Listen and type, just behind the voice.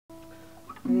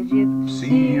The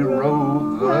Gypsy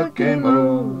Rover came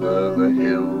over the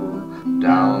hill,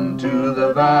 down to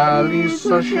the valley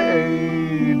so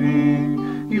shady.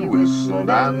 He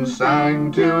whistled and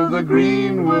sang till the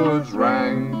green woods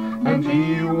rang, and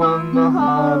he won the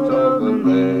heart of a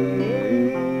lady.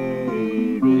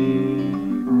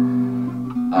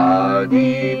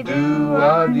 Ah-dee-doo,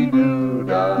 ah-dee-doo,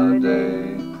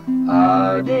 da-day,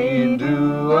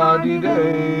 ah-dee-doo,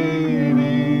 ah-dee-day.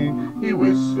 He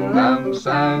whistled and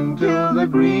sang till the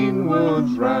green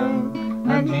woods rang,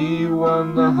 and he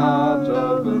won the heart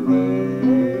of a lady.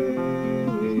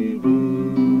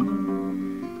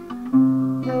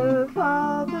 Her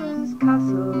father's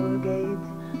castle gate,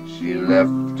 she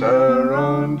left her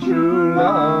own true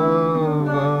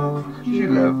lover. She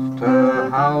left her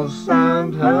house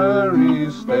and her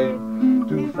estate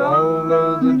to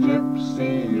follow the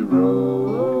Gypsy Rover.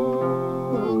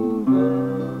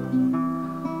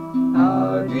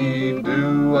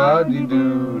 Ah-dee-doo,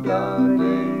 ah-dee-doo,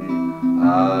 da-day,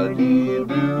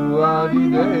 ah-dee-doo,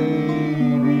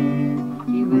 ah-dee-day.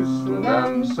 He whistled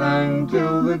and sang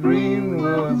till the green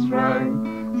woods rang.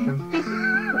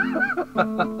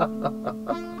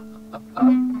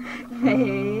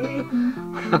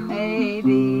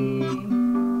 lady.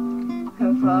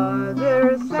 Her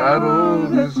father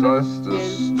Saddled his horse to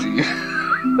steed.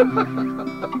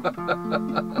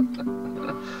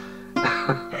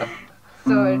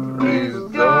 sword His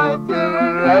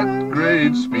daughter at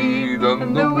great speed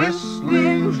on the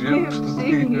whistling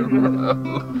gypsy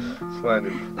road. It's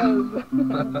funny.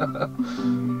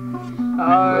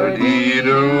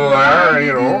 Are-dee-doo,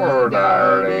 are-dee-doo,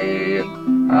 da-dee,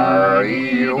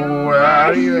 are-dee-doo,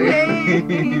 are-dee-dee.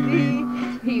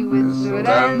 He whistled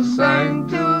and sang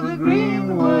till the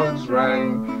green woods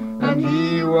rang, and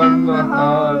he won the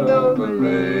heart of a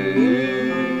lady.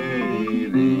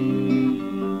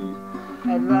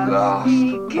 At last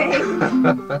he came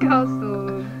to the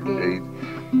castle gate,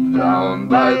 Down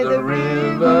by the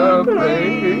river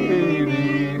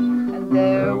Brady, and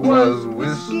there was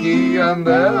whiskey and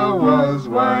there was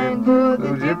wine for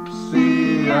the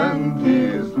gypsy and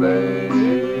his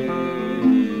lady.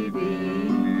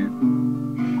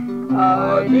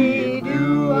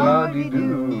 Ah-dee-doo,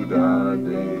 ah-dee-doo,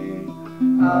 da-day,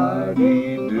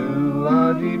 ah-dee-doo,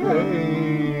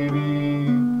 ah-dee-day.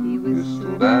 he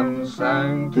whistled And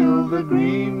sang till the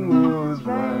green woods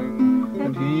rang,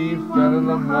 and he fell in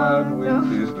the mud with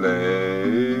his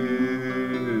lady.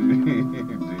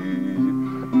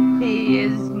 He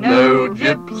is No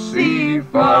gypsy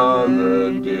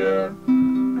father dear,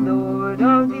 Lord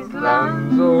of these lands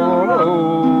lands all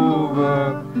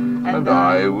over, and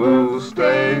I will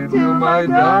stay till my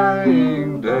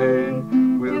dying day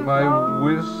with my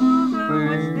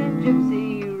whistling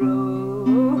Gypsy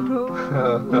Rover.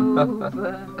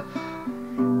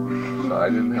 So I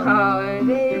didn't have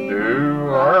Hardy-doo,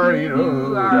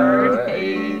 hardy-doo,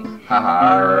 hardy-doo,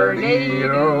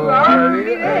 hardy-doo,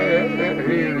 hardy-doo.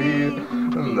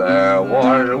 There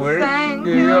was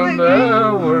whiskey and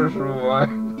there was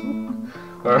wine,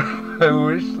 or a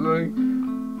whistling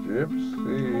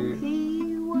gypsy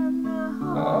he won the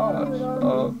heart heart of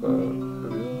of a.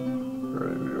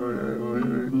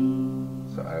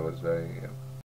 So I was very